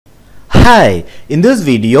Hi, in this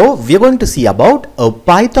video we are going to see about a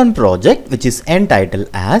Python project which is entitled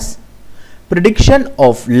as Prediction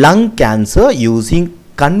of Lung Cancer Using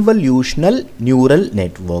Convolutional Neural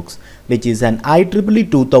Networks, which is an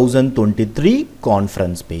IEEE 2023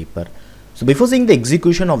 conference paper. So before seeing the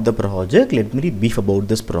execution of the project, let me brief about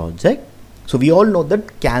this project. So we all know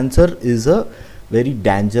that cancer is a very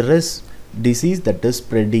dangerous disease that is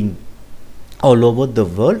spreading all over the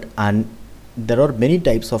world, and there are many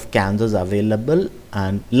types of cancers available,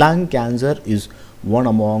 and lung cancer is one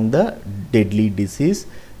among the deadly disease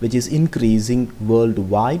which is increasing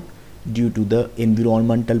worldwide due to the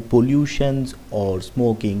environmental pollutions or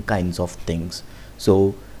smoking kinds of things.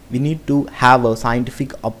 So we need to have a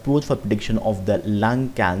scientific approach for prediction of the lung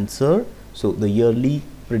cancer. So the yearly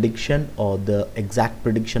prediction or the exact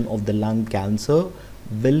prediction of the lung cancer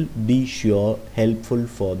will be sure helpful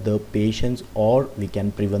for the patients, or we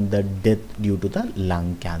can prevent the death due to the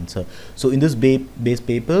lung cancer. So in this base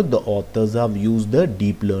paper, the authors have used the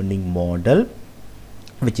deep learning model,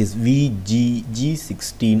 which is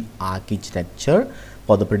VGG16 architecture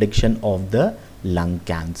for the prediction of the lung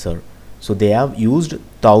cancer. So they have used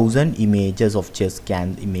 1000 images of chest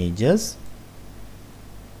scan images,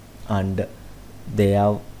 and they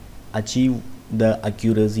have achieved the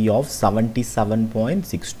accuracy of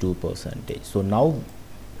 77.62%. So now,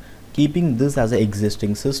 keeping this as an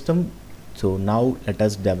existing system, so now let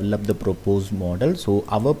us develop the proposed model. So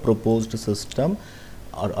our proposed system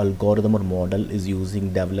or algorithm or model is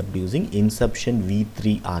developed using Inception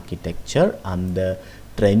v3 architecture, and the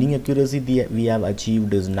training accuracy we have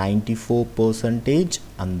achieved is 94%,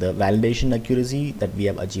 and the validation accuracy that we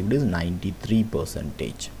have achieved is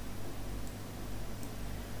 93%.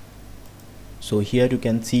 So here you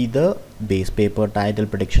can see the base paper title,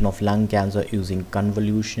 Prediction of Lung Cancer Using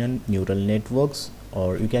Convolutional Neural Networks,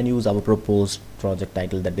 or you can use our proposed project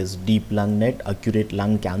title, that is DeepLungNet, Accurate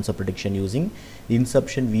Lung Cancer Prediction Using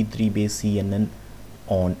Inception v3 based CNN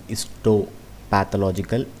on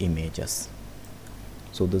Histopathological Images.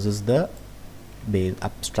 So this is the base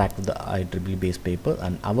abstract of the IEEE base paper,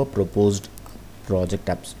 and our proposed project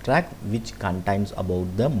abstract, which contains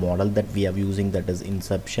about the model that we are using, that is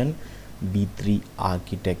Inception v3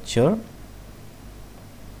 architecture.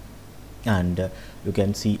 And you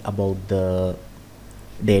can see about the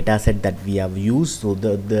data set that we have used. So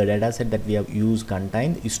the data set that we have used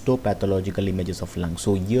contains histopathological images of lungs.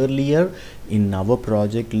 So earlier in our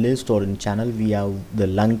project list or in channel we have the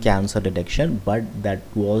lung cancer detection, but that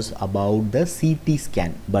was about the CT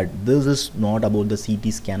scan, but this is not about the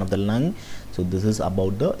CT scan of the lung. So this is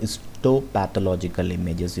about the histopathological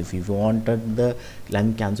images. If you wanted the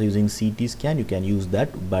lung cancer using CT scan, you can use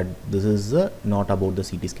that, but this is not about the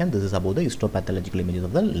CT scan. This is about the histopathological images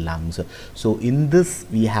of the lungs. So in this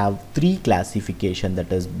we have three classification,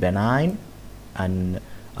 that is benign and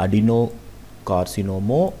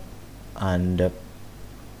adenocarcinoma, and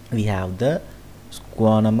we have the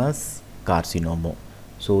squamous carcinoma.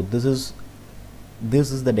 So this is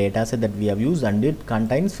the data set that we have used, and it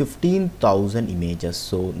contains 15,000 images.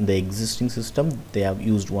 So in the existing system they have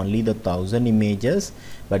used only the 1000 images,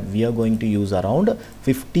 but we are going to use around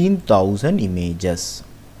 15,000 images.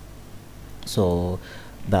 So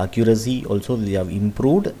the accuracy also we have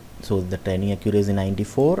improved. So the training accuracy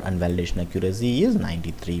 94 and validation accuracy is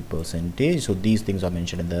 93%. So these things are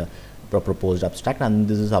mentioned in the proposed abstract, and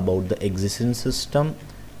this is about the existing system,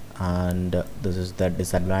 and this is the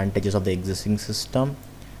disadvantages of the existing system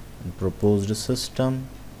and proposed system,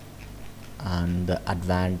 and the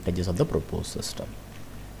advantages of the proposed system.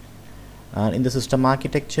 And in the system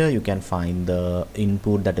architecture you can find the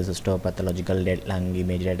input, that is histopathological lung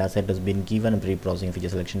image data set has been given, and pre-processing feature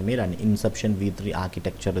selection made, and Inception v3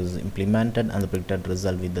 architecture is implemented, and the predicted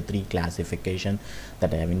result with the three classification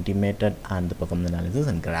that I have intimated, and the performance analysis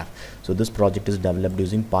and graph. So this project is developed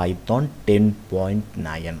using Python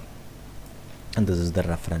 10.9, and this is the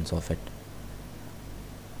reference of it.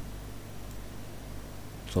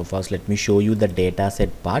 So first let me show you the dataset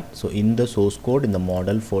part. So in the source code, in the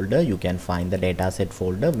model folder, you can find the dataset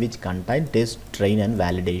folder which contains test, train and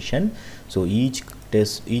validation. So each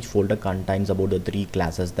folder contains about the three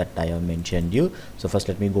classes that I have mentioned you. So first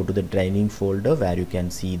let me go to the training folder, where you can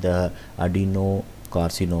see the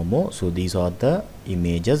adenocarcinoma. So these are the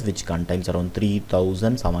images which contains around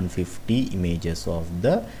 3750 images of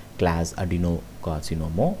the class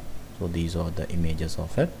adenocarcinoma. So these are the images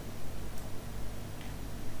of it.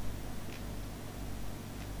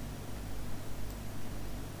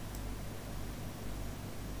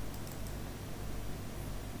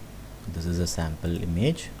 This is a sample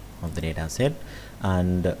image of the data set,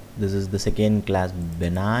 and this is the second class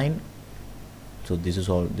benign. So this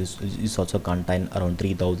is also contain around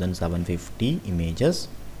 3750 images.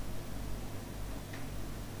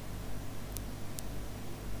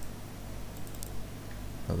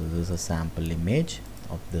 So this is a sample image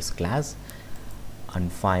of this class,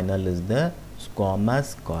 and final is the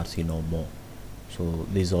squamous carcinoma. So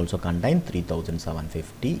this also contain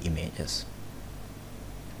 3750 images.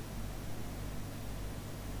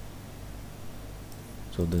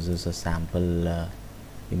 So this is a sample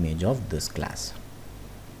image of this class.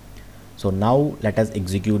 So now let us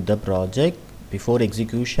execute the project. Before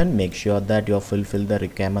execution, make sure that you have fulfilled the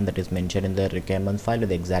requirement that is mentioned in the requirement file with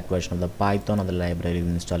the exact version of the Python or the library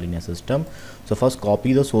installed in your system. So first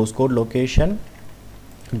copy the source code location,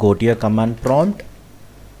 go to your command prompt.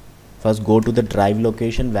 First go to the drive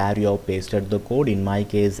location where you have pasted the code. In my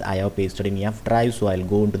case, I have pasted in F drive, so I'll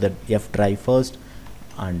go into the F drive first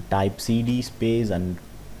and type cd space and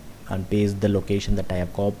paste the location that I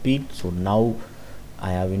have copied. So now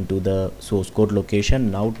I have into the source code location.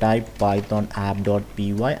 Now type python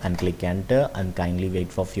app.py and click enter and kindly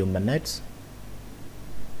wait for a few minutes.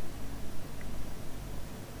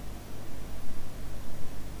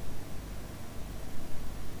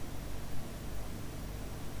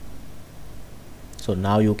 So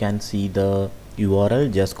now you can see the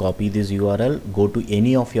URL. Just copy this URL, go to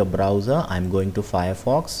any of your browser. I'm going to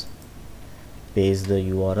Firefox, paste the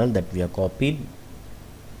URL that we have copied.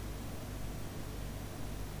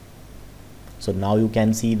 So now you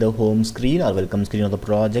can see the home screen or welcome screen of the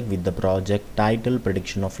project with the project title,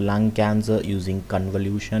 prediction of lung cancer using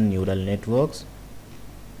convolution neural networks.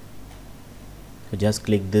 So just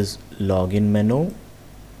click this login menu.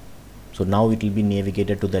 So now it will be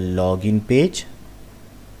navigated to the login page.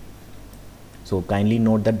 So kindly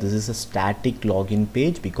note that this is a static login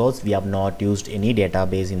page because we have not used any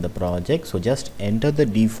database in the project. So just enter the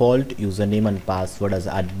default username and password as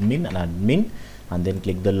admin and then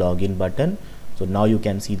click the login button. So now you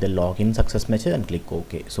can see the login success message and click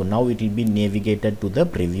OK. So now it will be navigated to the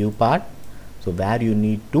preview part, so where you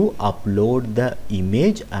need to upload the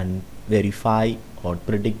image and verify or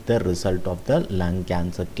predict the result of the lung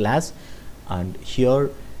cancer class. And here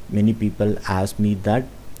many people ask me that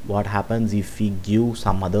what happens if we give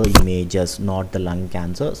some other images, not the lung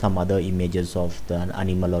cancer, some other images of the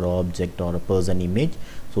animal or object or a person image.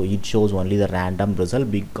 So it shows only the random result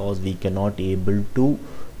because we cannot able to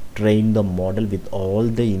train the model with all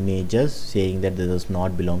the images saying that this does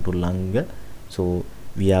not belong to lung. So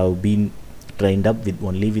we have been trained up with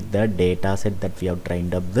only with the data set that we have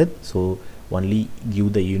trained up with. So only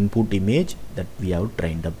give the input image that we have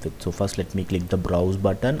trained up with. So first let me click the browse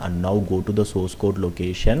button and now go to the source code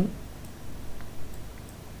location.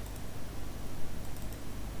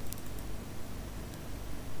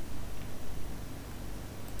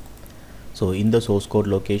 So in the source code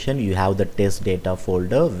location you have the test data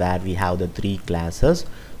folder where we have the 3 classes.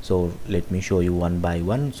 So let me show you one by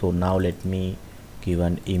one. So now let me give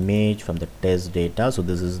an image from the test data. So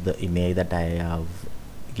this is the image that I have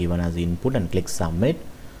given as input and click submit.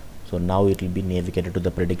 So now it will be navigated to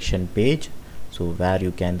the prediction page, so where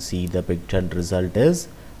you can see the predicted result is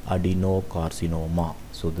adenocarcinoma.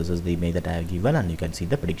 So this is the image that I have given and you can see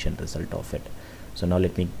the prediction result of it. So now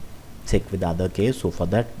let me check with the other case. So for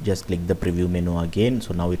that just click the preview menu again.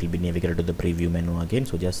 So now it will be navigated to the preview menu again.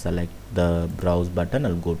 So just select the browse button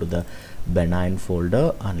and go to the benign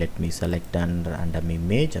folder and let me select an random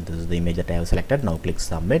image, and this is the image that I have selected. Now click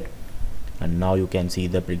submit and now you can see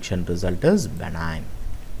the prediction result is benign.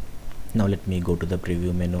 Now let me go to the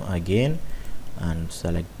preview menu again and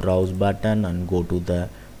select browse button and go to the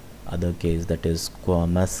other case, that is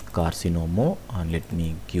squamous carcinoma, and let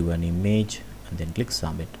me give an image and then click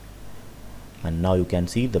submit. And now you can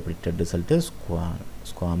see the predicted result is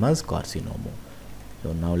squamous carcinoma.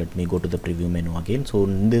 So now let me go to the preview menu again. So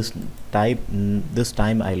in this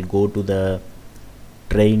time I'll go to the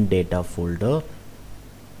train data folder.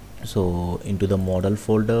 So into the model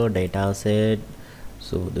folder, data set.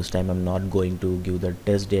 So this time I'm not going to give the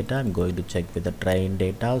test data, I'm going to check with the train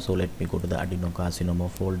data. So let me go to the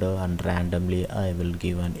adenocarcinoma folder and randomly I will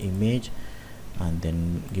give an image and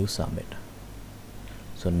then give submit.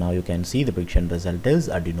 So now you can see the prediction result is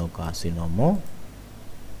adenocarcinoma.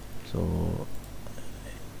 So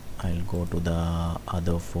I'll go to the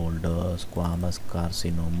other folder, squamous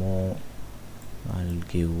carcinoma. I'll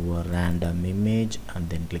give a random image and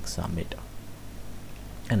then click submit.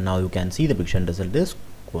 And now you can see the prediction result is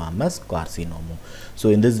squamous carcinoma. So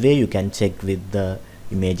in this way you can check with the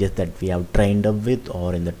images that we have trained up with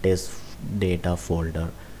or in the test data folder.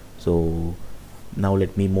 So Now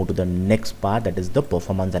let me move to the next part, that is the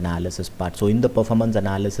performance analysis part. So in the performance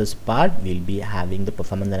analysis part, we'll be having the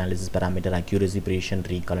performance analysis parameter accuracy, precision,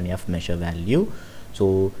 recall, and F measure value.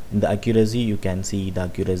 So in the accuracy, you can see the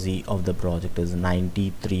accuracy of the project is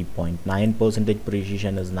 93.9%,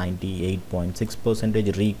 precision is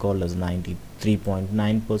 98.6%, recall is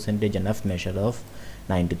 93.9%, and F measure of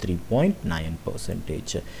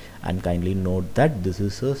 93.9%. And kindly note that this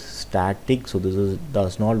is a static, so this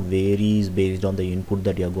does not varies based on the input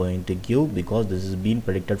that you are going to give, because this is being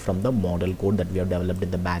predicted from the model code that we have developed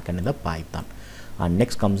in the backend in the Python. And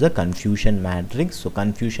next comes the confusion matrix. So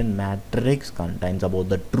confusion matrix contains about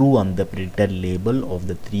the true and the predicted label of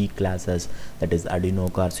the three classes, that is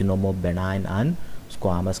adenocarcinoma, benign, and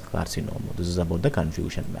squamous carcinoma. This is about the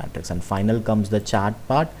confusion matrix. And final comes the chart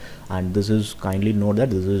part, and this is, kindly note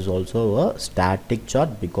that this is also a static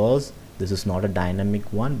chart, because this is not a dynamic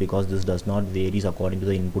one, because this does not varies according to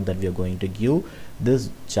the input that we are going to give.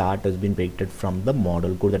 This chart has been predicted from the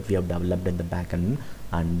model code that we have developed in the backend,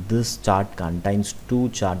 and this chart contains two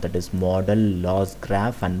charts, that is model loss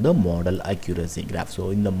graph and the model accuracy graph. So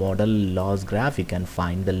in the model loss graph, you can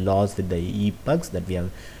find the loss with the epochs that we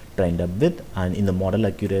have trained up with, and in the model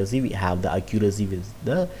accuracy, we have the accuracy with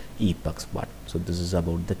the epochs part. So this is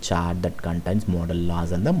about the chart that contains model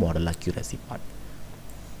loss and the model accuracy part.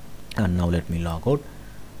 And now let me log out.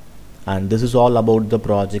 And this is all about the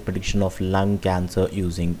project prediction of lung cancer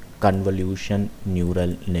using convolution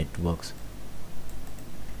neural networks.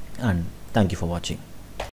 And thank you for watching.